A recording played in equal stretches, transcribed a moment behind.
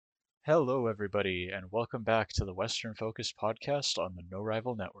Hello, everybody, and welcome back to the Western Focus podcast on the No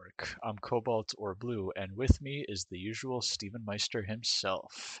Rival Network. I'm Cobalt or Blue, and with me is the usual Steven Meister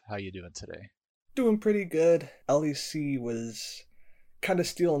himself. How you doing today? Doing pretty good. LEC was kind of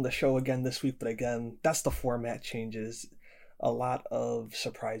stealing the show again this week, but again, that's the format changes. A lot of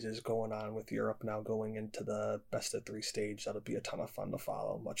surprises going on with Europe now going into the best of three stage. That'll be a ton of fun to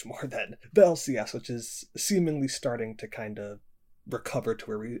follow, much more than the LCS, which is seemingly starting to kind of recover to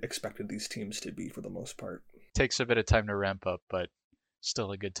where we expected these teams to be for the most part. Takes a bit of time to ramp up, but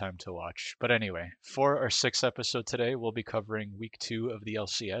still a good time to watch. But anyway, for our sixth episode today, we'll be covering week 2 of the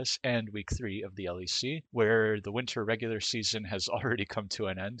LCS and week 3 of the LEC, where the winter regular season has already come to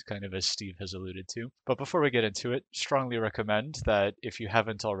an end, kind of as Steve has alluded to. But before we get into it, strongly recommend that if you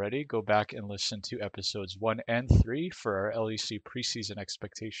haven't already, go back and listen to episodes 1 and 3 for our LEC preseason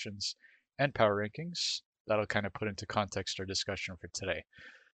expectations and power rankings. That'll kind of put into context our discussion for today.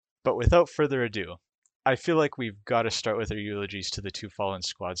 But without further ado, I feel like we've got to start with our eulogies to the two fallen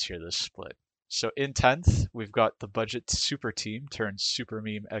squads here this split. So in 10th, we've got the budget super team turned super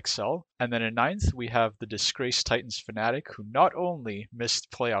meme XL. And then in ninth, we have the disgraced Titans Fnatic, who not only missed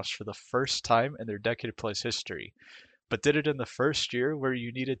playoffs for the first time in their decade plus history, but did it in the first year where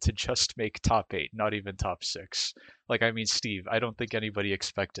you needed to just make top 8, not even top 6. Steve, I don't think anybody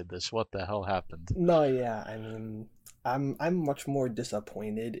expected this. What the hell happened? No, yeah, I mean, I'm much more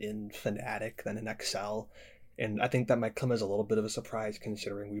disappointed in Fnatic than in XL, and I think that might come as a little bit of a surprise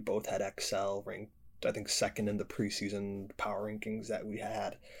considering we both had XL ranked, I think, second in the preseason power rankings that we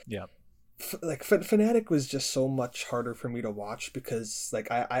had. Yeah. Fnatic was just so much harder for me to watch because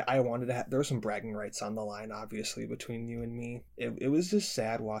I wanted to have, there were some bragging rights on the line obviously between you and me. It was just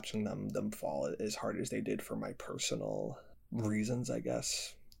sad watching them fall as hard as they did for my personal reasons, I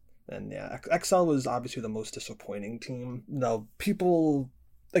guess. And yeah, XL was obviously the most disappointing team. No, people,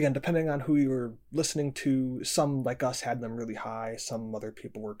 again, depending on who you were listening to, some like us had them really high. Some other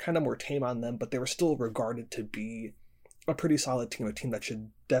people were kind of more tame on them, but they were still regarded to be a pretty solid team, a team that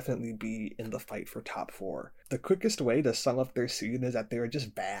should definitely be in the fight for top four. The quickest way to sum up their season is that they were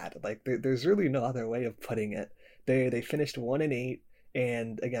just bad. There's really no other way of putting it. They finished 1-8,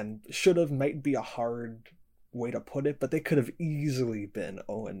 and again, should have might be a hard way to put it, but they could have easily been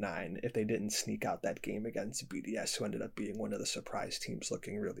 0-9 if they didn't sneak out that game against BDS, who ended up being one of the surprise teams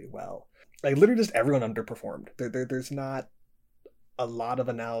looking really well. Like literally, just everyone underperformed. There's not a lot of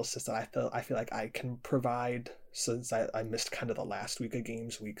analysis that I feel like I can provide since I missed kind of the last week of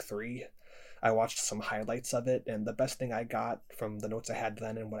games, week 3. I watched some highlights of it, and the best thing I got from the notes I had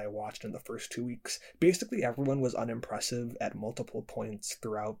then and what I watched in the first 2 weeks, basically everyone was unimpressive at multiple points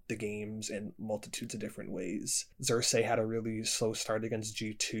throughout the games in multitudes of different ways. Xerxes had a really slow start against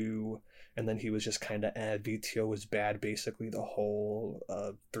G2, and then he was just kind of VTO was bad basically the whole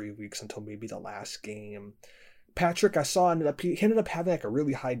 3 weeks until maybe the last game. Patrick, I saw he ended up having like a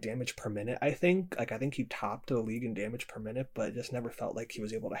really high damage per minute. I think he topped the league in damage per minute, but it just never felt like he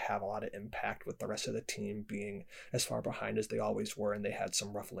was able to have a lot of impact with the rest of the team being as far behind as they always were, and they had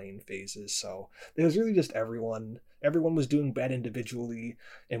some rough lane phases. So it was really just everyone. Everyone was doing bad individually,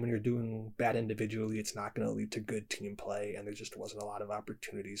 and when you're doing bad individually, it's not going to lead to good team play, and there just wasn't a lot of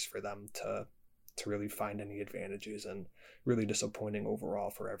opportunities for them to really find any advantages, and really disappointing overall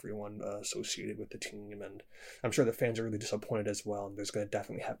for everyone associated with the team. And I'm sure the fans are really disappointed as well, and there's going to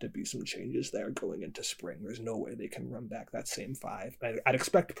definitely have to be some changes there going into spring. There's no way they can run back that same 5. I'd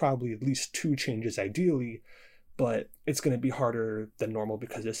expect probably at least 2 changes ideally, but it's going to be harder than normal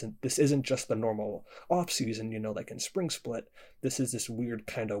because this isn't just the normal off season, like in spring split. This is this weird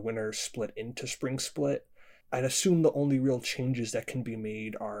kind of winter split into spring split. I'd assume the only real changes that can be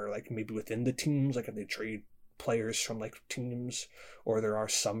made are like maybe within the teams, like if they trade players from like teams, or there are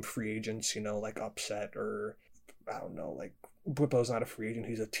some free agents, like Upset, or I don't know, like Bwipo's not a free agent,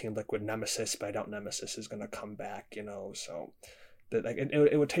 he's a team like with Nemesis, but I doubt Nemesis is going to come back, so that like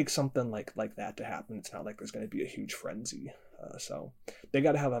it would take something like that to happen. It's not like there's going to be a huge frenzy. So they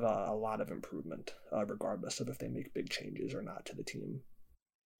got to have a lot of improvement, regardless of if they make big changes or not to the team.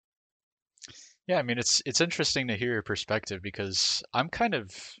 Yeah, it's interesting to hear your perspective because I'm kind of,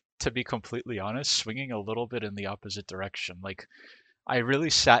 to be completely honest, swinging a little bit in the opposite direction. Like, I really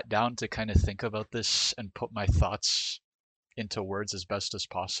sat down to kind of think about this and put my thoughts into words as best as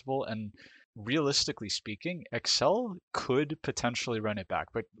possible. And realistically speaking, Excel could potentially run it back.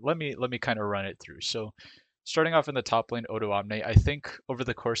 But let me kind of run it through. So, starting off in the top lane, Odo Omne, I think over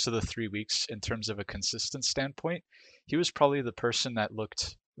the course of the 3 weeks, in terms of a consistent standpoint, he was probably the person that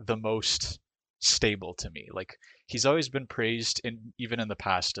looked the most stable to me. Like, he's always been praised in even in the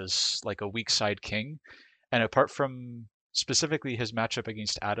past as like a weak side king, and apart from specifically his matchup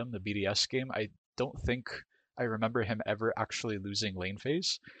against Adam, the BDS game. I don't think I remember him ever actually losing lane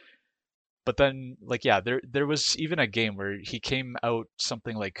phase. But then, like, yeah, there was even a game where he came out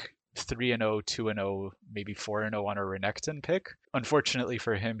something like 3-0, 2-0, maybe 4-0 on a Renekton pick. Unfortunately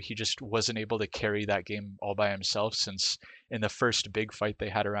for him, he just wasn't able to carry that game all by himself, since in the first big fight they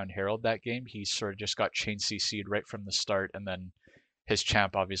had around Herald that game, he sort of just got chain CC'd right from the start, and then his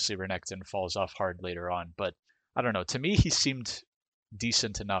champ, obviously Renekton, falls off hard later on. But I don't know. To me, he seemed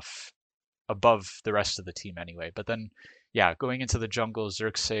decent enough above the rest of the team anyway. But then, yeah, going into the jungle,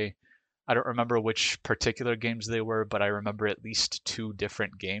 Xerxes, I don't remember which particular games they were, but I remember at least two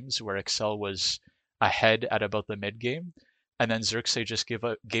different games where Excel was ahead at about the mid game, and then Xerxes just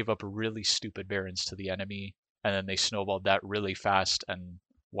gave up really stupid barons to the enemy, and then they snowballed that really fast and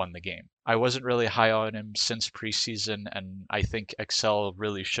won the game. I wasn't really high on him since preseason, and I think Excel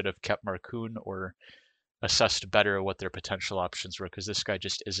really should have kept Marcoon or assessed better what their potential options were, because this guy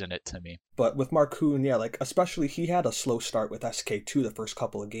just isn't it to me. But with Marcoon, yeah, like especially he had a slow start with SK2 the first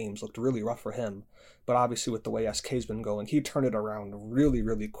couple of games, looked really rough for him. But obviously with the way SK's been going, he turned it around really,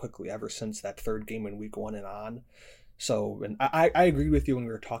 really quickly ever since that third game in week 1 and on. So, and I agree with you when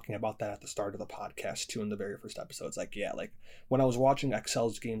we were talking about that at the start of the podcast too in the very first episode. It's like, yeah, like when I was watching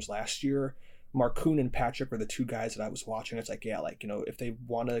Excel's games last year, Marcoon and Patrick were the two guys that I was watching. It's like, yeah, like, if they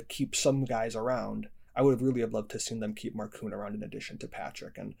want to keep some guys around, I would have really have loved to seen them keep Marcoon around in addition to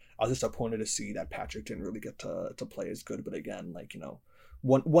Patrick. And I was disappointed to see that Patrick didn't really get to play as good. But again, like,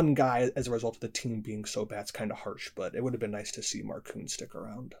 one guy as a result of the team being so bad, it's kind of harsh, but it would have been nice to see Marcoon stick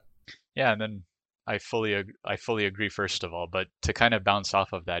around. Yeah, and then I fully agree first of all, but to kind of bounce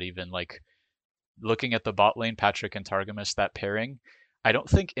off of that, even like looking at the bot lane, Patrick and Targamas, that pairing, I don't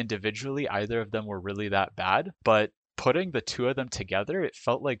think individually either of them were really that bad, but putting the two of them together, it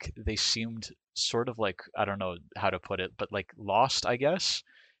felt like they seemed sort of like, I don't know how to put it, but like lost, I guess.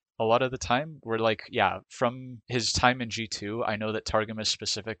 A lot of the time, we're like, yeah, from his time in G2, I know that Targamas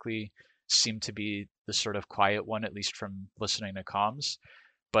specifically seemed to be the sort of quiet one, at least from listening to comms,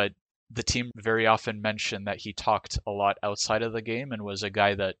 but the team very often mentioned that he talked a lot outside of the game and was a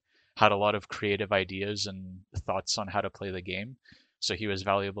guy that had a lot of creative ideas and thoughts on how to play the game. So he was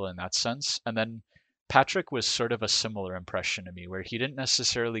valuable in that sense. And then Patrick was sort of a similar impression to me, where he didn't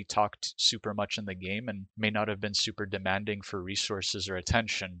necessarily talk super much in the game and may not have been super demanding for resources or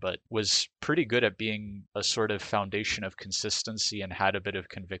attention, but was pretty good at being a sort of foundation of consistency and had a bit of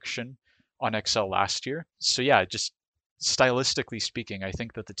conviction on XL last year. So yeah, just stylistically speaking, I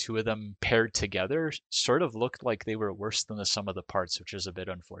think that the two of them paired together sort of looked like they were worse than the sum of the parts, which is a bit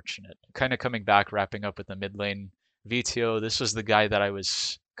unfortunate. Kind of coming back, wrapping up with the mid lane, VTO, this was the guy that I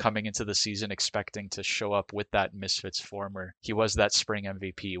was coming into the season expecting to show up with that Misfits form where he was that spring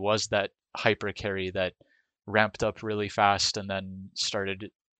MVP, was that hyper carry that ramped up really fast and then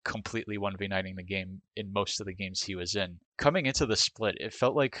started completely 1v9ing the game in most of the games he was in. Coming into the split, it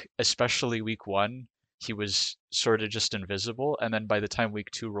felt like, especially week 1, he was sort of just invisible, and then by the time week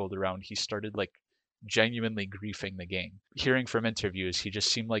 2 rolled around, he started like genuinely griefing the game. Hearing from interviews, he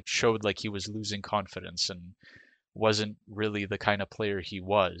just seemed like showed like he was losing confidence and wasn't really the kind of player he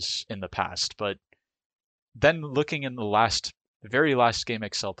was in the past. But then looking in the very last game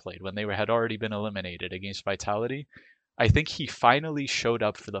Excel played, when they had already been eliminated against Vitality, I think he finally showed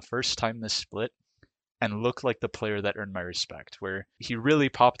up for the first time this split and looked like the player that earned my respect, where he really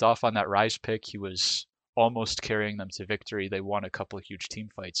popped off on that Rise pick. He was almost carrying them to victory. They won a couple of huge team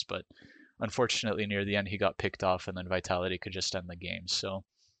fights, but unfortunately near the end he got picked off and then Vitality could just end the game. So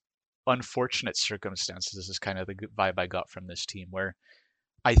unfortunate circumstances is kind of the vibe I got from this team, where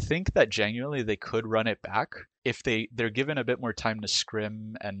I think that genuinely they could run it back if they're given a bit more time to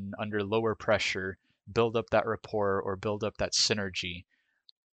scrim and under lower pressure build up that rapport or build up that synergy.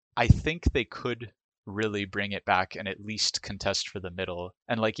 I think they could really bring it back and at least contest for the middle.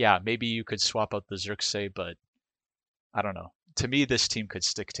 And like, yeah, maybe you could swap out the Xerxes, but I don't know. To me, this team could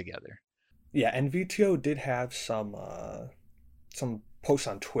stick together. Yeah, and VTO did have some posts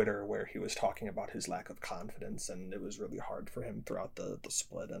on Twitter where he was talking about his lack of confidence, and it was really hard for him throughout the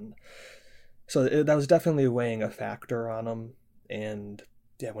split, and so that was definitely weighing a factor on him. And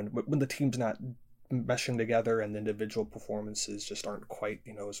yeah, when the team's not meshing together and the individual performances just aren't quite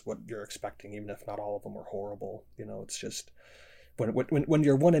as what you're expecting, even if not all of them are horrible, it's just when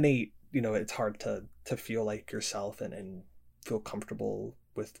you're 1-8, it's hard to feel like yourself and feel comfortable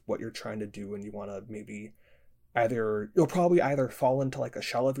with what you're trying to do, and you want to maybe you'll probably either fall into like a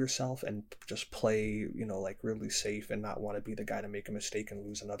shell of yourself and just play like really safe and not want to be the guy to make a mistake and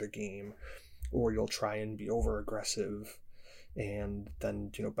lose another game, or you'll try and be over aggressive and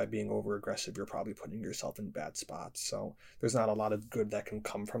then by being over aggressive you're probably putting yourself in bad spots. So there's not a lot of good that can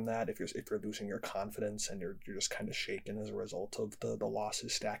come from that if you're losing your confidence and you're just kind of shaken as a result of the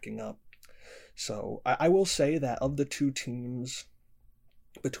losses stacking up. So I will say that of the two teams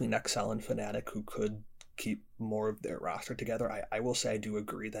between XL and Fnatic who could keep more of their roster together, I will say I do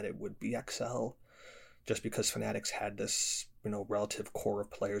agree that it would be XL, just because Fnatic's had this relative core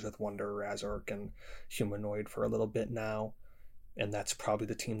of players with Wonder, Razork, and Humanoid for a little bit now, and that's probably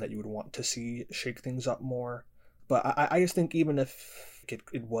the team that you would want to see shake things up more. But I just think even if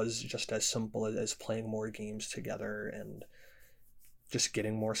it was just as simple as playing more games together and just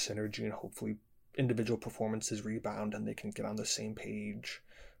getting more synergy, and hopefully individual performances rebound and they can get on the same page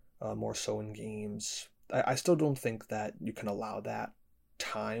more so in games, I still don't think that you can allow that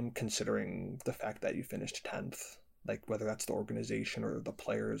time, considering the fact that you finished 10th. Like, whether that's the organization or the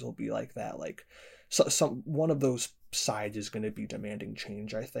players will be like that. Like, some one of those sides is going to be demanding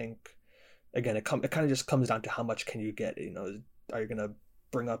change, I think. Again, it kind of just comes down to how much can you get. Are you going to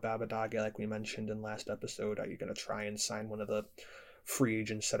bring up Abadage like we mentioned in last episode? Are you going to try and sign one of the free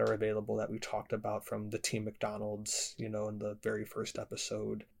agents that are available that we talked about from the Team McDonald's, in the very first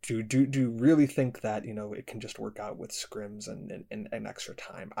episode? Do you really think that, it can just work out with scrims and extra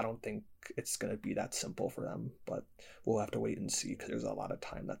time? I don't think it's going to be that simple for them, but we'll have to wait and see, because there's a lot of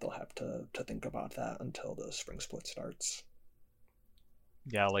time that they'll have to think about that until the spring split starts.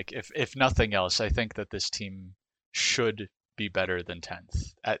 Yeah, like if nothing else, I think that this team should be better than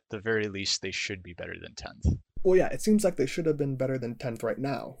 10th. At the very least, they should be better than 10th. Well, yeah, it seems like they should have been better than 10th right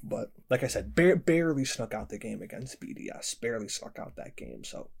now, but like I said, barely snuck out the game against BDS, barely snuck out that game,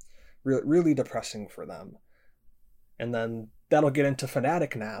 so really depressing for them. And then that'll get into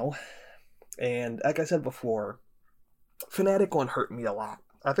Fnatic now, and like I said before, Fnatic one hurt me a lot.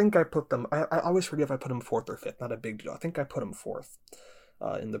 I think I put them, I always forget if I put them 4th or 5th, not a big deal. I think I put them 4th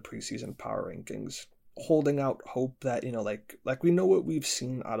in the preseason power rankings, holding out hope that, like we know what we've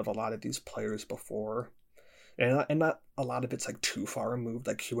seen out of a lot of these players before, and not a lot of it's like too far removed.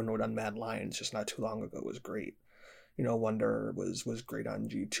 Like Humanoid on Mad Lions just not too long ago was great. Wonder was great on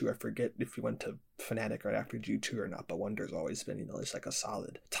G2. I forget if he went to Fnatic right after G2 or not, but Wonder's always been, just like a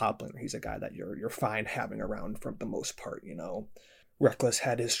solid top laner. He's a guy that you're fine having around for the most part. Reckless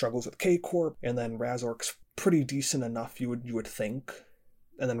had his struggles with K-Corp, and then Razork's pretty decent enough, you would think.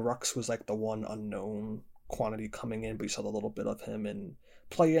 And then Rux was like the one unknown quantity coming in, but you saw a little bit of him in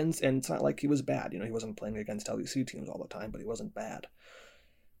play-ins, and it's not like he was bad. He wasn't playing against LEC teams all the time, but he wasn't bad.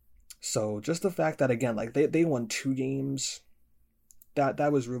 So just the fact that, again, like they won 2 games,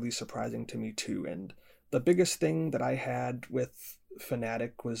 that was really surprising to me too. And the biggest thing that I had with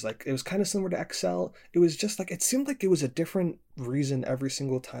Fnatic was, like, it was kind of similar to XL. It was just like, it seemed like it was a different reason every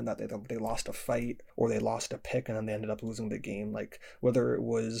single time that they lost a fight or they lost a pick and then they ended up losing the game. Like, whether it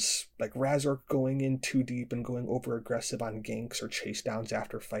was like Razork going in too deep and going over aggressive on ganks or chase downs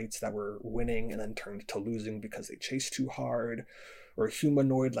after fights that were winning and then turned to losing because they chased too hard, or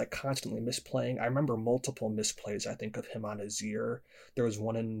Humanoid like constantly misplaying. I remember multiple misplays, I think, of him on Azir. There was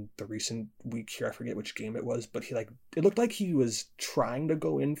one in the recent week here, I forget which game it was, but it looked like he was trying to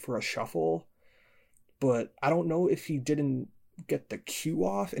go in for a shuffle, but I don't know if he didn't get the Q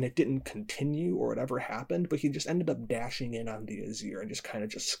off and it didn't continue or whatever happened, but he just ended up dashing in on the Azir and just kind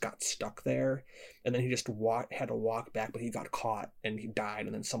of just got stuck there. And then he just had to walk back, but he got caught and he died,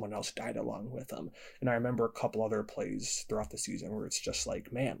 and then someone else died along with him. And I remember a couple other plays throughout the season where it's just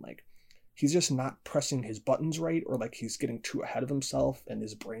like, man, like, he's just not pressing his buttons right, or like he's getting too ahead of himself and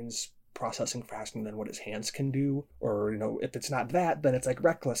his brain's processing faster than what his hands can do. Or, if it's not that, then it's like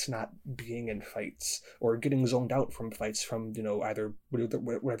Reckless not being in fights or getting zoned out from fights from, either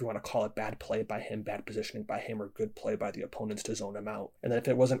whatever you want to call it, bad play by him, bad positioning by him, or good play by the opponents to zone him out. And then if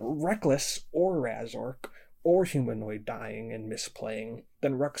it wasn't Reckless or Razork or Humanoid dying and misplaying,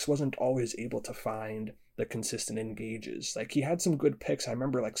 then Rux wasn't always able to find the consistent engages. Like, he had some good picks. I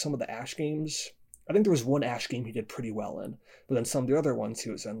remember, like, some of the Ashe games, I think there was one Ashe game he did pretty well in, but then some of the other ones he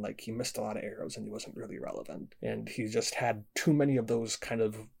was in, like, he missed a lot of arrows and he wasn't really relevant. And he just had too many of those kind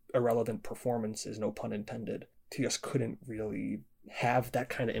of irrelevant performances, no pun intended. He just couldn't really have that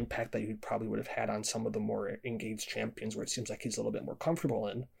kind of impact that he probably would have had on some of the more engaged champions, where it seems like he's a little bit more comfortable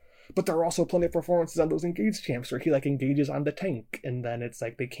in. But there are also plenty of performances on those engaged champs where he like engages on the tank, and then it's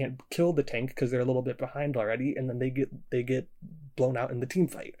like they can't kill the tank because they're a little bit behind already, and then they get blown out in the team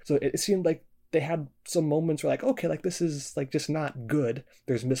fight. So it seemed like they had some moments where, like, okay, like, this is like just not good.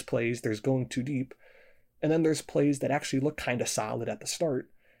 There's misplays, there's going too deep, and then there's plays that actually look kind of solid at the start,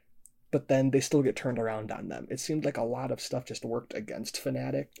 but then they still get turned around on them. It seemed like a lot of stuff just worked against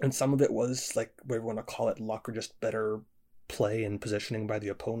Fnatic, and some of it was like, we want to call it luck or just better play and positioning by the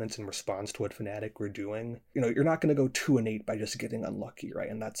opponents in response to what Fnatic were doing. You're not going to go 2-8 by just getting unlucky, right?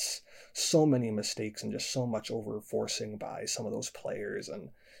 And that's so many mistakes and just so much over forcing by some of those players and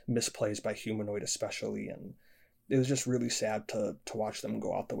misplays by Humanoid especially. And it was just really sad to watch them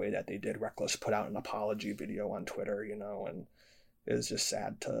go out the way that they did. Reckless put out an apology video on Twitter, and it was just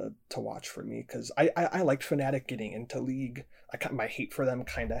sad to watch for me because I liked Fnatic getting into League. My hate for them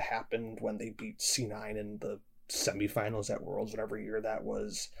kind of happened when they beat C9 in the semifinals at Worlds, whatever year that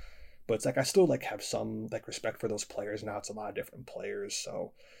was. But it's like I still have some respect for those players. Now it's a lot of different players,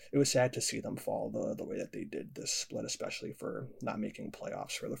 so it was sad to see them fall the way that they did this split, especially for not making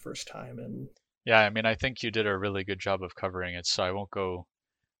playoffs for the first time. And Yeah, I mean, I think you did a really good job of covering it, so I won't go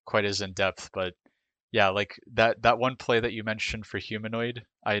quite as in depth, but yeah, like that one play that you mentioned for Humanoid,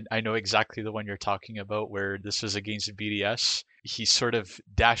 I know exactly the one you're talking about where this was against BDS. He sort of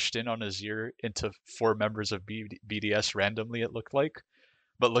dashed in on his ear into four members of BDS randomly, it looked like.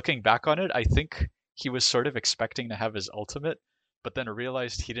 But looking back on it, I think he was sort of expecting to have his ultimate, but then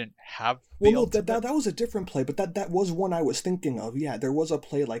realized he didn't have well, the no, that, ultimate. that that was a different play, but that was one I was thinking of. Yeah, there was a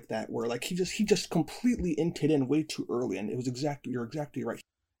play like that where he just completely inted in way too early, and you're exactly right.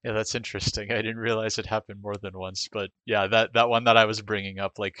 Yeah, that's interesting. I didn't realize it happened more than once, but yeah, that one that I was bringing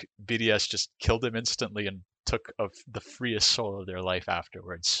up, like BDS just killed him instantly and took the freest soul of their life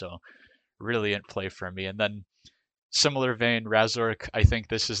afterwards. So brilliant play for me. And then similar vein, Razork, I think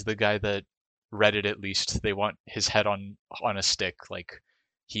this is the guy that Reddit at least they want his head on a stick. Like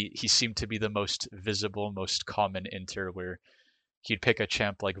he seemed to be the most visible, most common inter where he'd pick a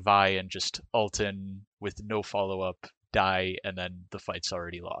champ like Vi and just ult in with no follow up, die, and then the fight's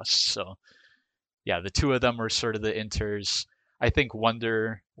already lost. So yeah, the two of them were sort of the inters. I think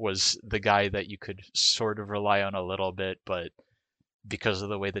Wonder was the guy that you could sort of rely on a little bit, but because of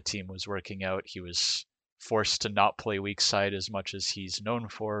the way the team was working out, he was forced to not play weak side as much as he's known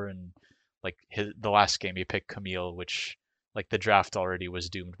for. And like the last game, he picked Camille, which like the draft already was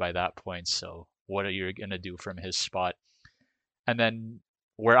doomed by that point. So what are you gonna do from his spot? And then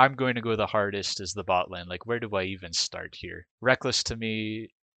where I'm going to go the hardest is the bot lane. Like where do I even start here? Reckless to me,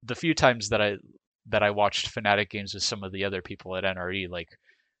 the few times that I watched Fnatic games with some of the other people at NRE, like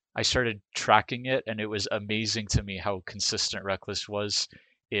I started tracking it, and it was amazing to me how consistent Reckless was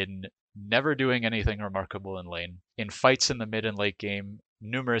in never doing anything remarkable in lane. In fights in the mid and late game,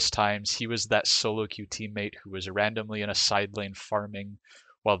 numerous times he was that solo queue teammate who was randomly in a side lane farming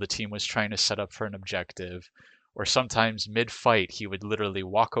while the team was trying to set up for an objective. Or sometimes mid fight, he would literally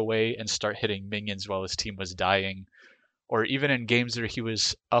walk away and start hitting minions while his team was dying. Or even in games where he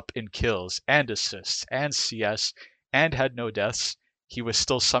was up in kills and assists and CS and had no deaths, he was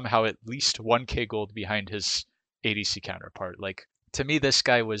still somehow at least 1k gold behind his ADC counterpart. Like to me, this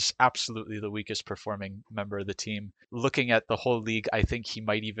guy was absolutely the weakest performing member of the team. Looking at the whole league, I think he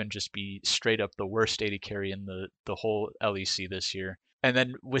might even just be straight up the worst AD carry in the whole LEC this year. And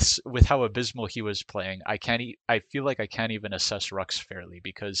then with how abysmal he was playing, I feel like I can't even assess Rux fairly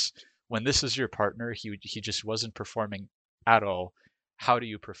because when this is your partner, he just wasn't performing at all. How do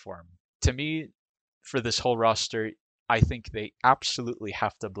you perform? To me, for this whole roster, I think they absolutely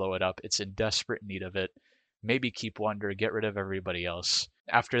have to blow it up. It's in desperate need of it. Maybe keep Wonder, get rid of everybody else.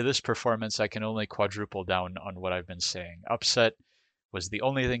 After this performance, I can only quadruple down on what I've been saying. Upset was the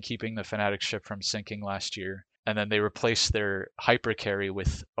only thing keeping the Fnatic ship from sinking last year. And then they replaced their hyper carry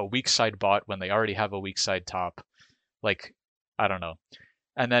with a weak side bot when they already have a weak side top. Like, I don't know.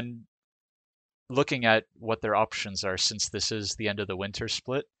 And then looking at what their options are, since this is the end of the winter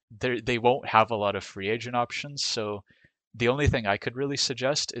split, they won't have a lot of free agent options. So the only thing I could really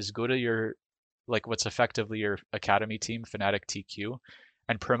suggest is go to your like what's effectively your academy team, Fnatic TQ,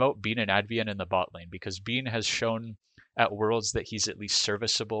 and promote Bean and Advian in the bot lane because Bean has shown at Worlds that he's at least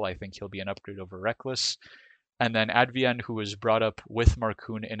serviceable. I think he'll be an upgrade over Reckless. And then Advian, who was brought up with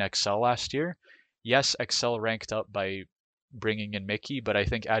Marcoon in XL last year. Yes, XL ranked up by bringing in Mickey, but I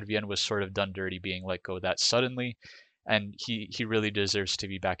think Advian was sort of done dirty being let go that suddenly, and he really deserves to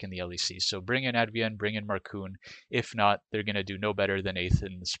be back in the LEC. So bring in Advian, bring in Marcoon. If not, they're going to do no better than 8th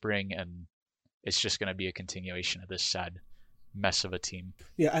in the spring, and it's just going to be a continuation of this sad mess of a team.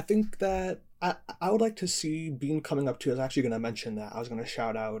 Yeah, I think that I would like to see Bean coming up too. I was actually going to mention that. I was going to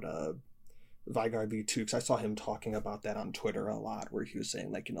shout out Vigar V2 because I saw him talking about that on Twitter a lot, where he was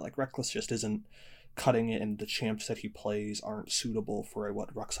saying like Reckless just isn't cutting it, and the champs that he plays aren't suitable for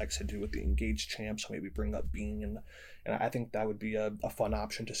what Rux likes to do with the engaged champs. So maybe bring up Bean, and I think that would be a fun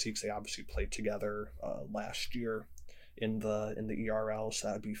option to see because they obviously played together last year in the ERL, so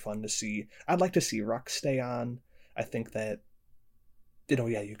that would be fun to see. I'd like to see Rux stay on. I think that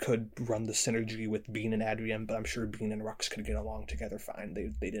yeah, you could run the synergy with Bean and Adrian, but I'm sure Bean and Rux could get along together fine.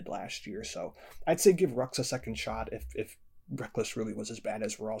 They did last year, so I'd say give Rux a second shot if Reckless really was as bad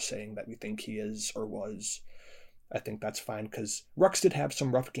as we're all saying that we think he is or was. I think that's fine because Rux did have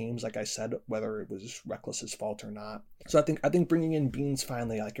some rough games, like I said, whether it was Reckless's fault or not. So I think bringing in Beans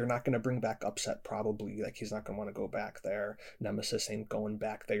finally, like you're not going to bring back Upset probably, like he's not going to want to go back there. Nemesis ain't going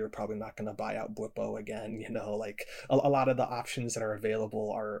back there. You're probably not going to buy out Blippo again. Like a lot of the options that are available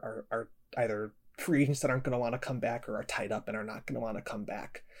are either free agents that aren't going to want to come back or are tied up and are not going to want to come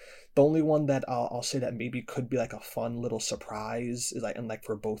back. The only one that I'll say that maybe could be like a fun little surprise is like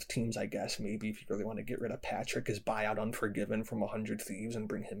for both teams, I guess, maybe if you really want to get rid of Patrick, is buy out Unforgiven from 100 Thieves and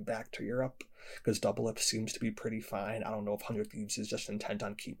bring him back to Europe, because Double Up seems to be pretty fine. I don't know if 100 Thieves is just intent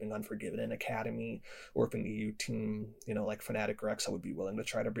on keeping Unforgiven in Academy, or if an EU team, like Fnatic or Excel would be willing to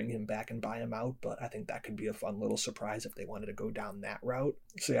try to bring him back and buy him out, but I think that could be a fun little surprise if they wanted to go down that route.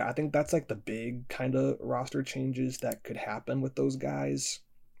 So yeah, I think that's like the big kind of roster changes that could happen with those guys.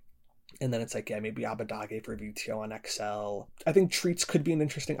 And then it's like, yeah, maybe Abadage for VTO on XL. I think Treats could be an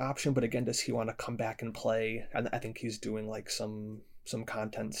interesting option, but again, does he want to come back and play? And I think he's doing like some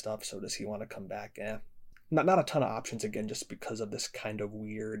content stuff, so does he want to come back? Yeah. Not a ton of options, again, just because of this kind of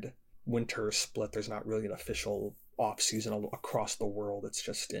weird winter split. There's not really an official off-season across the world. It's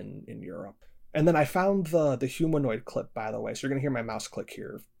just in Europe. And then I found the humanoid clip, by the way. So you're going to hear my mouse click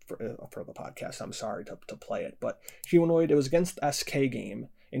here for the podcast. I'm sorry to play it. But humanoid, it was against SK game.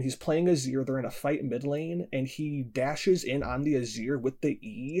 And he's playing Azir. They're in a fight mid lane, and he dashes in on the Azir with the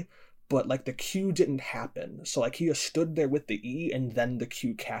E, but like the Q didn't happen. So like he just stood there with the E, and then the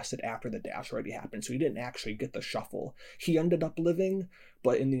Q casted after the dash already happened. So he didn't actually get the shuffle. He ended up living,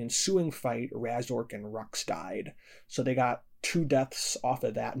 but in the ensuing fight, Razork and Rux died. So they got 2 deaths off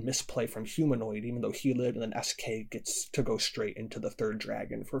of that misplay from Humanoid, even though he lived, and then SK gets to go straight into the 3rd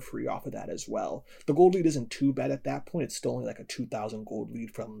dragon for free off of that as well. The gold lead isn't too bad at that point. It's still only like a 2,000 gold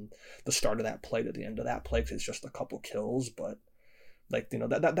lead from the start of that play to the end of that play, because it's just a couple kills, but like,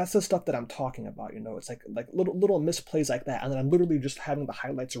 that's the stuff that I'm talking about. It's like little misplays like that, and then I'm literally just having the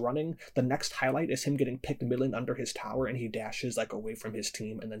highlights running. The next highlight is him getting picked mid lane under his tower, and he dashes like away from his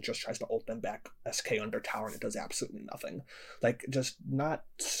team, and then just tries to ult them back SK under tower, and it does absolutely nothing. Like, just not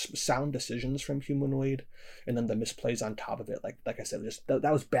sound decisions from Humanoid, and then the misplays on top of it. Like I said, just that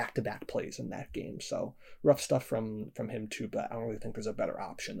was back-to-back plays in that game. So rough stuff from him too, but I don't really think there's a better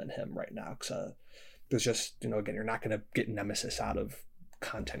option than him right now, because there's just, again, you're not going to get Nemesis out of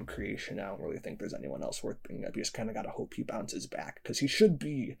content creation. I don't really think there's anyone else worth bringing up. You just kind of got to hope he bounces back, because he should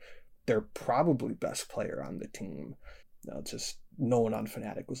be their probably best player on the team. Just no one on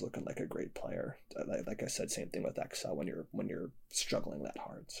Fnatic was looking like a great player. Like I said, same thing with XL when you're struggling that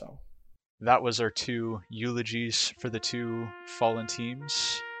hard. So that was our 2 eulogies for the 2 fallen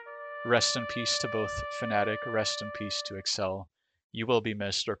teams. Rest in peace to both Fnatic, rest in peace to Excel. You will be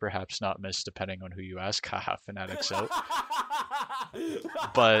missed, or perhaps not missed, depending on who you ask. Haha, Fnatic's out.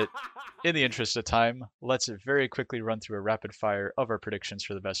 But in the interest of time, let's very quickly run through a rapid fire of our predictions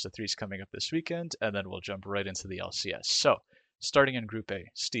for the best of 3s coming up this weekend, and then we'll jump right into the LCS. So, starting in Group A,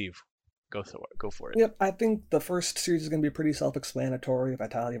 Steve, go for it. Yep, I think the first series is going to be pretty self-explanatory.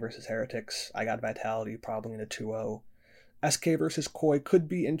 Vitality versus Heretics. I got Vitality probably in a 2-0. SK versus Koi could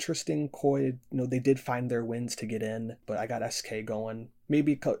be interesting. Koi, they did find their wins to get in, but I got SK going.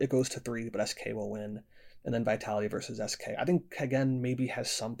 Maybe it goes to 3, but SK will win. And then Vitality versus SK. I think, again, maybe has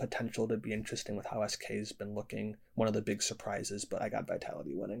some potential to be interesting with how SK's been looking. One of the big surprises, but I got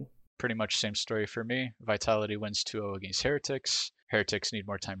Vitality winning. Pretty much same story for me. Vitality wins 2-0 against Heretics. Heretics need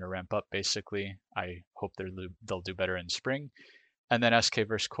more time to ramp up, basically. I hope they'll do better in spring. And then SK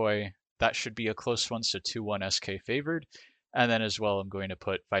versus Koi. That should be a close one, so 2-1 SK favored. And then as well, I'm going to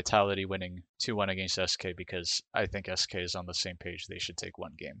put Vitality winning 2-1 against SK, because I think SK is on the same page. They should take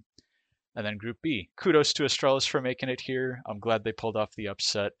 1 game. And then Group B. Kudos to Astralis for making it here. I'm glad they pulled off the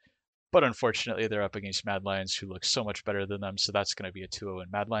upset. But unfortunately, they're up against Mad Lions, who look so much better than them. So that's going to be a 2-0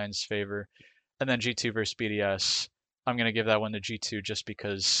 in Mad Lions' favor. And then G2 versus BDS. I'm going to give that one to G2 just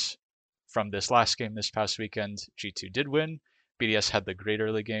because from this last game this past weekend, G2 did win. BDS had the great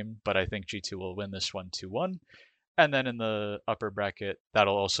early game, but I think G2 will win this one 2-1. And then in the upper bracket,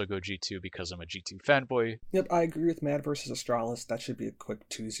 that'll also go G2 because I'm a G2 fanboy. Yep, I agree with Mad versus Astralis. That should be a quick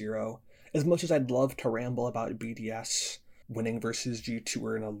 2-0. As much as I'd love to ramble about BDS winning versus G2,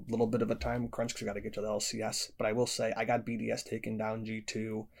 we're in a little bit of a time crunch because we got to get to the LCS. But I will say, I got BDS taking down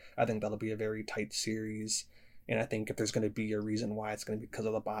G2. I think that'll be a very tight series. And I think if there's going to be a reason why, it's going to be because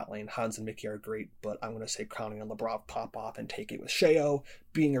of the bot lane. Hans and Mickey are great, but I'm going to say crowning on LeBron pop off and take it with Sheo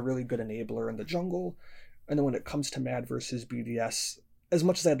being a really good enabler in the jungle. And then when it comes to Mad versus BDS, as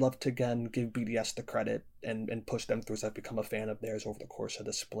much as I'd love to again give BDS the credit and push them through as I've become a fan of theirs over the course of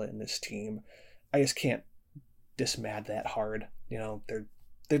the split in this team, I just can't dismad that hard.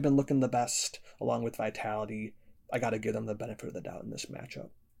 They've been looking the best along with Vitality. I got to give them the benefit of the doubt in this matchup.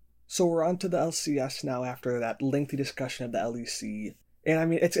 So we're on to the LCS now after that lengthy discussion of the LEC. And I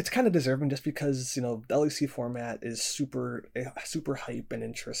mean, it's kind of deserving just because, the LEC format is super hype and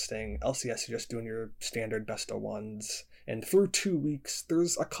interesting. LCS, you're just doing your standard best of ones. And through 2 weeks,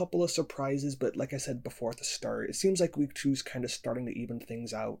 there's a couple of surprises, but like I said before at the start, it seems like week 2 is kind of starting to even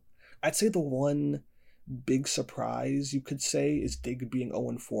things out. I'd say the one big surprise you could say is Dig being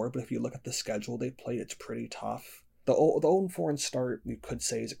 0-4, but if you look at the schedule they played, it's pretty tough. The 0-4 in start, you could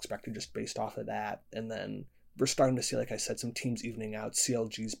say, is expected just based off of that. And then we're starting to see, like I said, some teams evening out.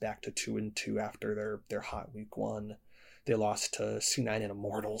 CLG's back to 2-2 after their hot week 1. They lost to C9 and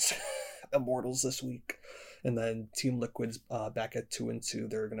Immortals. Immortals this week. And then Team Liquid's back at 2-2.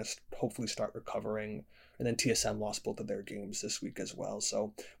 They're going to hopefully start recovering. And then TSM lost both of their games this week as well.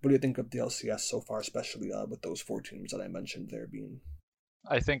 So what do you think of the LCS so far, especially with those 4 teams that I mentioned there being?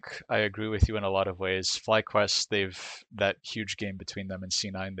 I think I agree with you in a lot of ways. FlyQuest, that huge game between them and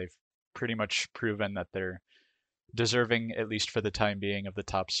C9, they've pretty much proven that they're deserving, at least for the time being, of the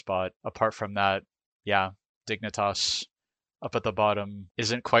top spot. Apart from that, yeah, Dignitas up at the bottom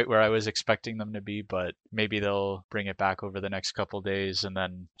isn't quite where I was expecting them to be, but maybe they'll bring it back over the next couple days. And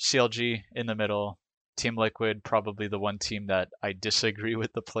then CLG in the middle, Team Liquid, probably the one team that I disagree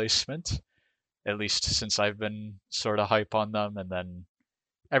with the placement, at least since I've been sort of hype on them. And then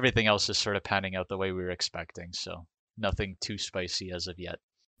everything else is sort of panning out the way we were expecting. So nothing too spicy as of yet.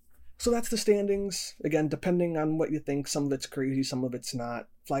 So that's the standings. Again, depending on what you think, some of it's crazy, some of it's not.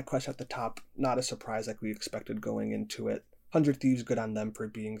 FlyQuest at the top, not a surprise like we expected going into it. 100 Thieves, good on them for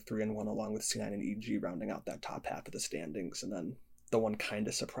being 3-1 along with C9 and EG rounding out that top half of the standings. And then the one kind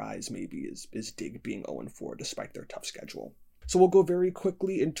of surprise maybe is Dig being 0-4 despite their tough schedule. So we'll go very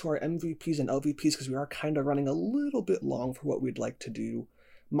quickly into our MVPs and LVPs because we are kind of running a little bit long for what we'd like to do.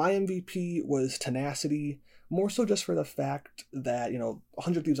 My MVP was Tenacity, more so just for the fact that,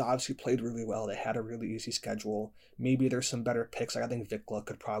 100 Thieves obviously played really well. They had a really easy schedule. Maybe there's some better picks. I think Vikla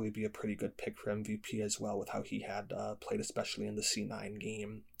could probably be a pretty good pick for MVP as well with how he had played, especially in the C9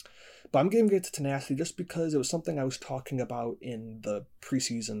 game. But I'm giving it to Tenacity just because it was something I was talking about in the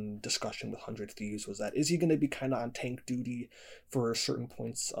preseason discussion with 100 Thieves, was that is he going to be kind of on tank duty for certain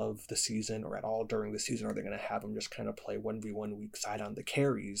points of the season or at all during the season, or are they going to have him just kind of play 1v1 weak side on the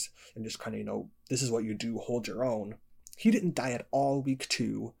carries and just kind of, this is what you do, hold your own. He didn't die at all week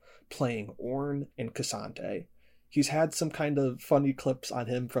 2 playing Ornn and Cassante. He's had some kind of funny clips on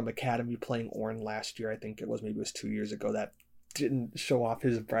him from Academy playing Ornn last year. I think maybe it was 2 years ago, that didn't show off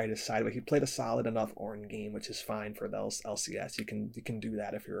his brightest side, but he played a solid enough Ornn game, which is fine for the LCS. You can do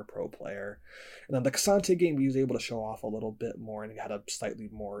that if you're a pro player. And then the Cassante game, he was able to show off a little bit more and had a slightly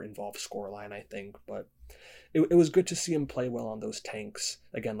more involved scoreline, I think. But it was good to see him play well on those tanks.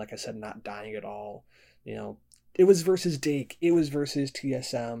 Again, like I said, not dying at all. It was versus Dake, it was versus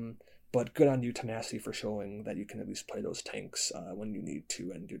TSM. But good on you, Tenacity, for showing that you can at least play those tanks when you need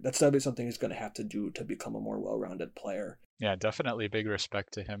to. And that's definitely something he's going to have to do to become a more well-rounded player. Yeah, definitely big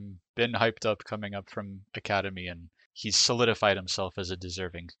respect to him. Been hyped up coming up from Academy, and he's solidified himself as a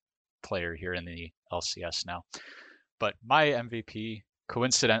deserving player here in the LCS now. But my MVP,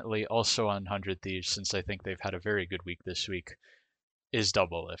 coincidentally, also on 100 Thieves, since I think they've had a very good week this week, is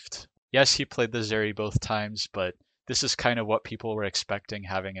Doublelift. Yes, he played the Zeri both times, but this is kind of what people were expecting,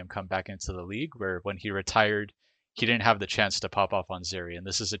 having him come back into the league, where when he retired, he didn't have the chance to pop off on Zeri, and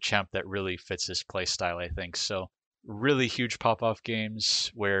this is a champ that really fits his play style, I think. So really huge pop-off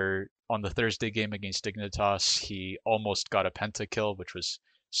games where on the Thursday game against Dignitas, he almost got a pentakill, which was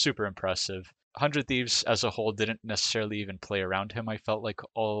super impressive. 100 Thieves as a whole didn't necessarily even play around him, I felt like,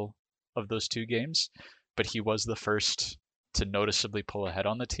 all of those 2 games, but he was the first to noticeably pull ahead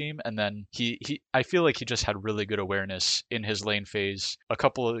on the team. And then I feel like he just had really good awareness in his lane phase, a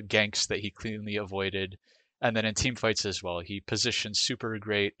couple of ganks that he cleanly avoided, and then in team fights as well. He positioned super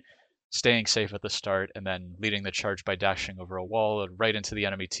great, staying safe at the start, and then leading the charge by dashing over a wall and right into the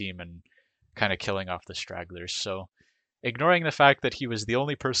enemy team and kind of killing off the stragglers. So ignoring the fact that he was the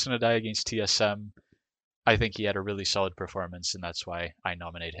only person to die against TSM, I think he had a really solid performance, and that's why I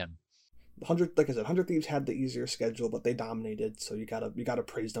nominate him. 100, like I said, 100 Thieves had the easier schedule, but they dominated. So you gotta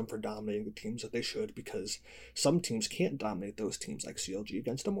praise them for dominating the teams that they should, because some teams can't dominate those teams, like CLG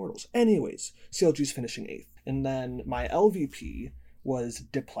against Immortals. Anyways, CLG's finishing 8th, and then my LVP was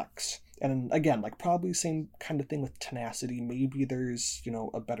Diplex. And again, like probably same kind of thing with Tenacity. Maybe there's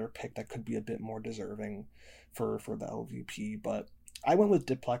a better pick that could be a bit more deserving for the LVP, but I went with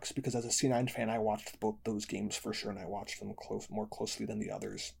Diplex because as a C9 fan, I watched both those games for sure, and I watched them more closely than the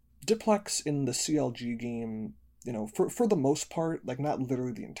others. Diplex in the CLG game, for the most part, like not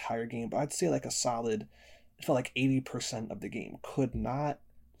literally the entire game, but I'd say like a solid, it felt like 80% of the game could not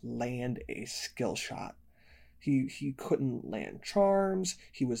land a skill shot. He couldn't land charms.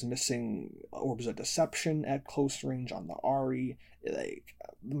 He was missing orbs of deception at close range on the Ari. Like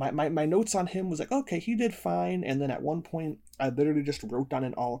my notes on him was like, okay, he did fine. And then at one point, I literally just wrote down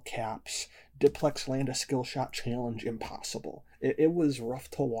in all caps, Diplex land a skill shot challenge impossible. It was rough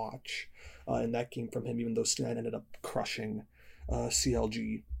to watch in that game from him, even though Stan ended up crushing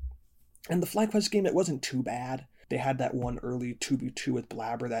CLG. And the FlyQuest game, it wasn't too bad. They had that one early 2v2 with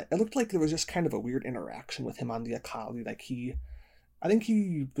Blabber that it looked like there was just kind of a weird interaction with him on the Akali. Like I think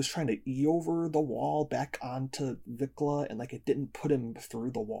he was trying to E over the wall back onto Vikla, and like it didn't put him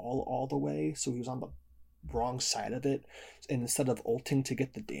through the wall all the way, so he was on the wrong side of it. And instead of ulting to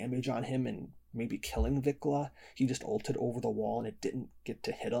get the damage on him and maybe killing Vikla, he just ulted over the wall and it didn't get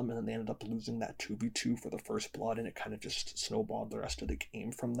to hit him, and then they ended up losing that 2v2 for the first blood, and it kind of just snowballed the rest of the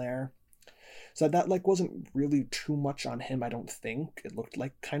game from there. So that like wasn't really too much on him, I don't think. It looked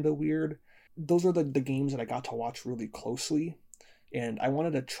like kind of weird. Those are the games that I got to watch really closely, and I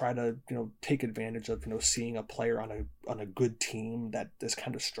wanted to try to take advantage of seeing a player on a good team that is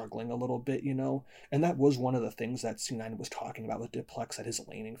kind of struggling a little bit, and that was one of the things that C9 was talking about with Diplex, that his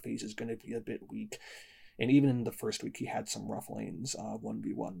laning phase is going to be a bit weak, and even in the first week he had some rough lanes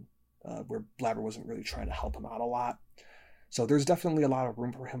 1v1 where Blabber wasn't really trying to help him out a lot. So there's definitely a lot of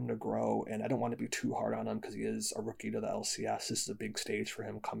room for him to grow, and I don't want to be too hard on him because he is a rookie to the LCS. This is a big stage for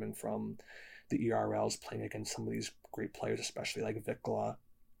him coming from the ERLs, playing against some of these great players, especially like Vikla.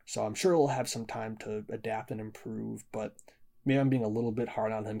 So I'm sure he'll have some time to adapt and improve, but maybe I'm being a little bit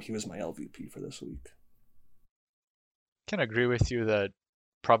hard on him. He was my LVP for this week. Can agree with you that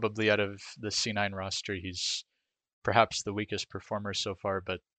probably out of the C9 roster, he's perhaps the weakest performer so far,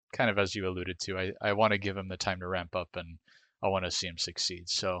 but kind of as you alluded to, I want to give him the time to ramp up and I want to see him succeed.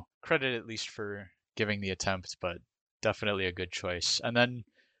 So credit at least for giving the attempt, but definitely a good choice. And then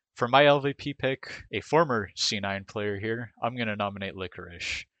for my LVP pick, a former C9 player here, I'm going to nominate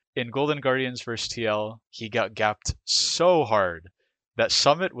Licorice. In Golden Guardians vs TL, he got gapped so hard that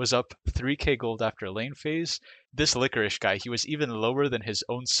Summit was up 3k gold after lane phase. This Licorice guy, he was even lower than his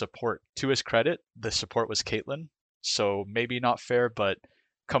own support. To his credit, the support was Caitlyn, so maybe not fair, but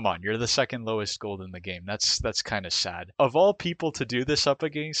come on, you're the second lowest gold in the game. That's kind of sad. Of all people to do this up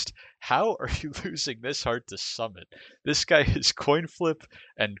against, how are you losing this hard to Summit? This guy is coin flip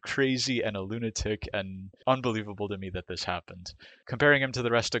and crazy and a lunatic, and unbelievable to me that this happened. Comparing him to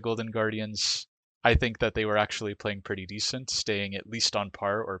the rest of Golden Guardians, I think that they were actually playing pretty decent, staying at least on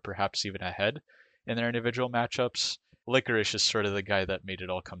par or perhaps even ahead in their individual matchups. Licorice is sort of the guy that made it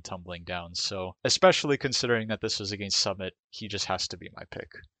all come tumbling down. So, especially considering that this was against Summit, he just has to be my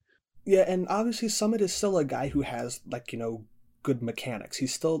pick. Yeah, and obviously Summit is still a guy who has like good mechanics.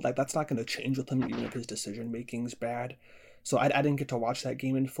 He's still like that's not going to change with him even if his decision making's bad. So I didn't get to watch that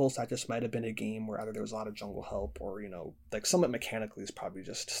game in full, so that just might have been a game where either there was a lot of jungle help or, like Summit mechanically is probably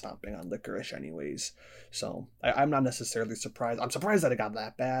just stomping on Licorice anyways. So I'm not necessarily surprised. I'm surprised that it got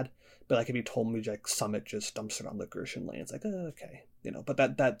that bad, but like if you told me like Summit just dumps it on Licorice and lands, like, okay. But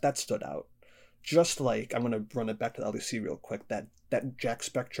that stood out. Just like, I'm going to run it back to the LEC real quick, that Jack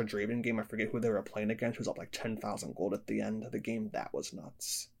Spectra Draven game, I forget who they were playing against, who was up like 10,000 gold at the end of the game, that was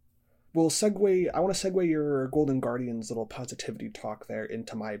nuts. I want to segue your Golden Guardians little positivity talk there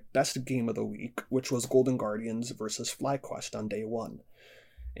into my best game of the week, which was Golden Guardians versus FlyQuest on day one.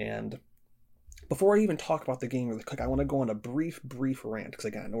 And before I even talk about the game really quick, I want to go on a brief rant, because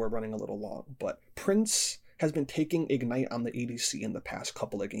again, I know we're running a little long, but Prince has been taking Ignite on the ADC in the past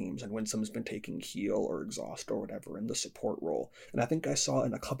couple of games, and Winsome's been taking Heal or Exhaust or whatever in the support role. And I think I saw it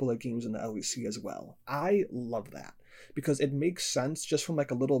in a couple of games in the LEC as well. I love that, because it makes sense just from like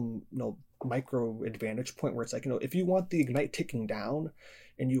a little micro advantage point where it's like, if you want the Ignite ticking down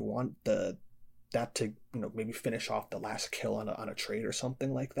and you want that to maybe finish off the last kill on a trade or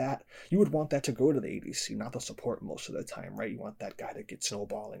something like that, you would want that to go to the ADC, not the support most of the time, right? You want that guy to get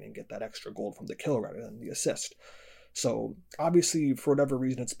snowballing and get that extra gold from the kill rather than the assist. So obviously, for whatever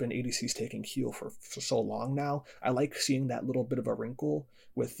reason, it's been ADCs taking heal for so long now. I like seeing that little bit of a wrinkle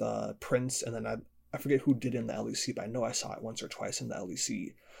with Prince, and then I forget who did in the LEC, but I know I saw it once or twice in the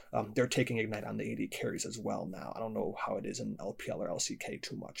LEC. They're taking Ignite on the AD carries as well now. I don't know how it is in LPL or LCK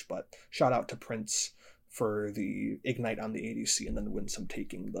too much, but shout out to Prince for the Ignite on the ADC and then Winsome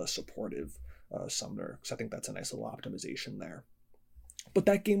taking the supportive Summoner, because I think that's a nice little optimization there. But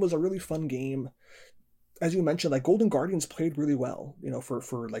that game was a really fun game. as you mentioned, like Golden Guardians played really well,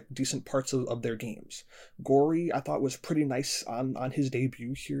 for like decent parts of their games. Gory, I thought, was pretty nice on his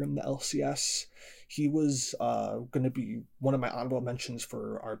debut here in the LCS. He was going to be one of my honorable mentions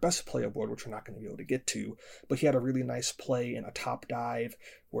for our best play award, which we're not going to be able to get to. But he had a really nice play in a top dive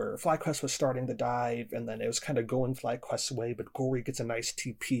where FlyQuest was starting to dive, and then it was kind of going FlyQuest's way, but Gory gets a nice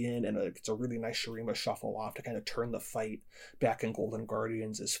TP in, and it's a really nice Shurima shuffle off to kind of turn the fight back in Golden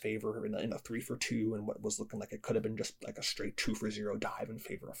Guardians' favor in a 3-for-2, and what was looking like it could have been just like a straight 2-for-0 dive in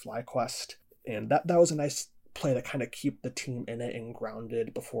favor of FlyQuest. And that was a nice play to kind of keep the team in it and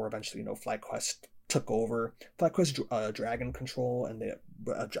grounded before eventually, FlyQuest took over. FlyQuest dragon control and the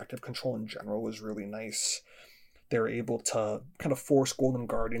objective control in general was really nice. They were able to kind of force Golden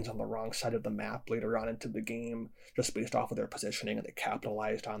Guardians on the wrong side of the map later on into the game, just based off of their positioning, and they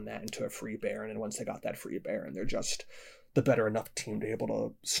capitalized on that into a free Baron. And once they got that free Baron, they're just the better enough team to be able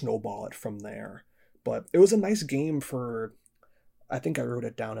to snowball it from there. But it was a nice game for, I think I wrote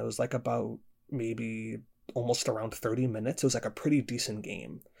it down, it was like about maybe almost around 30 minutes. It was like a pretty decent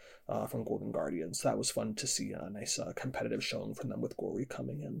game from Golden Guardians. That was fun to see, a nice competitive showing from them with Gory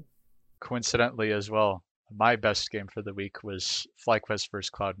coming in. Coincidentally as well, my best game for the week was FlyQuest vs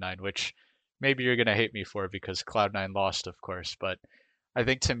Cloud9, which maybe you're going to hate me for because Cloud9 lost, of course, but I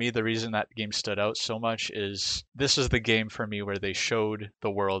think to me the reason that game stood out so much is this is the game for me where they showed the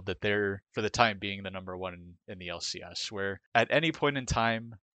world that they're, for the time being, the number one in the LCS, where at any point in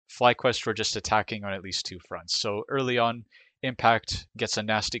time, FlyQuest were just attacking on at least two fronts. So early on, Impact gets a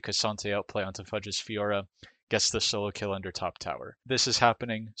nasty Cassante outplay onto Fudge's Fiora, gets the solo kill under top tower. This is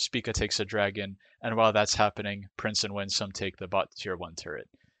happening, Spica takes a dragon, and while that's happening, Prince and Winsome take the bot tier 1 turret.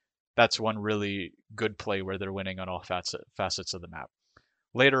 That's one really good play where they're winning on all facets of the map.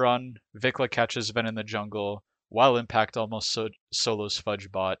 Later on, Vikla catches Ven in the jungle, while Impact almost solos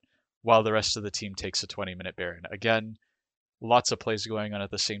Fudge bot, while the rest of the team takes a 20-minute Baron. Again, lots of plays going on at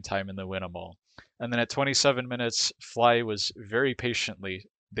the same time in the win 'em all. And then at 27 minutes, Fly was very patiently,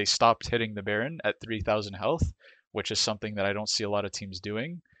 they stopped hitting the Baron at 3,000 health, which is something that I don't see a lot of teams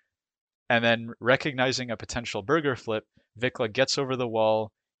doing. And then recognizing a potential burger flip, Vikla gets over the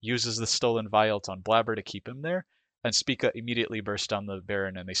wall, uses the stolen Vialt on Blabber to keep him there, and Spica immediately bursts down the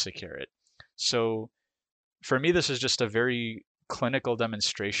Baron and they secure it. So for me, this is just a very clinical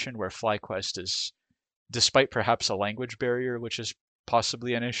demonstration where FlyQuest is, despite perhaps a language barrier, which is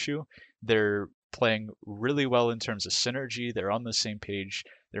possibly an issue, they're playing really well in terms of synergy. They're on the same page.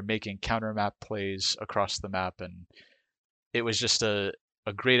 They're making counter map plays across the map. And it was just a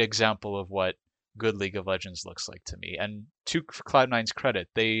great example of what good League of Legends looks like to me. And to Cloud9's credit,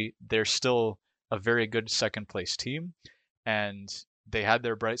 they're still a very good second place team. And they had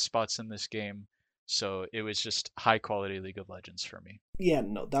their bright spots in this game. So it was just high quality League of Legends for me. Yeah,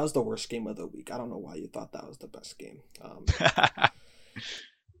 no, that was the worst game of the week. I don't know why you thought that was the best game.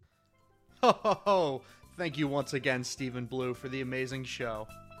 Oh, thank you once again, Stephen Blue, for the amazing show.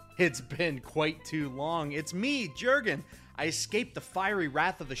 It's been quite too long. It's me, Jurgen. I escaped the fiery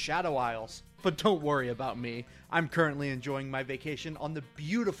wrath of the Shadow Isles. But don't worry about me. I'm currently enjoying my vacation on the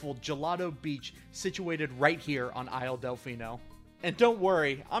beautiful Gelato Beach situated right here on Isle Delfino. And don't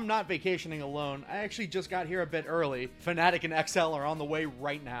worry, I'm not vacationing alone. I actually just got here a bit early. Fnatic and XL are on the way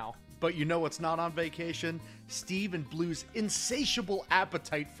right now. But you know what's not on vacation? Steve and Blue's insatiable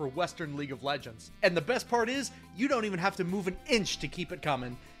appetite for Western League of Legends. And the best part is, you don't even have to move an inch to keep it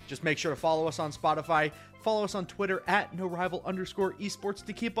coming. Just make sure to follow us on Spotify, follow us on Twitter at @NoRival_esports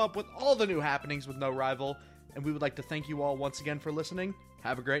to keep up with all the new happenings with No Rival. And we would like to thank you all once again for listening.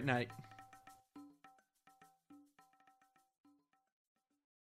 Have a great night.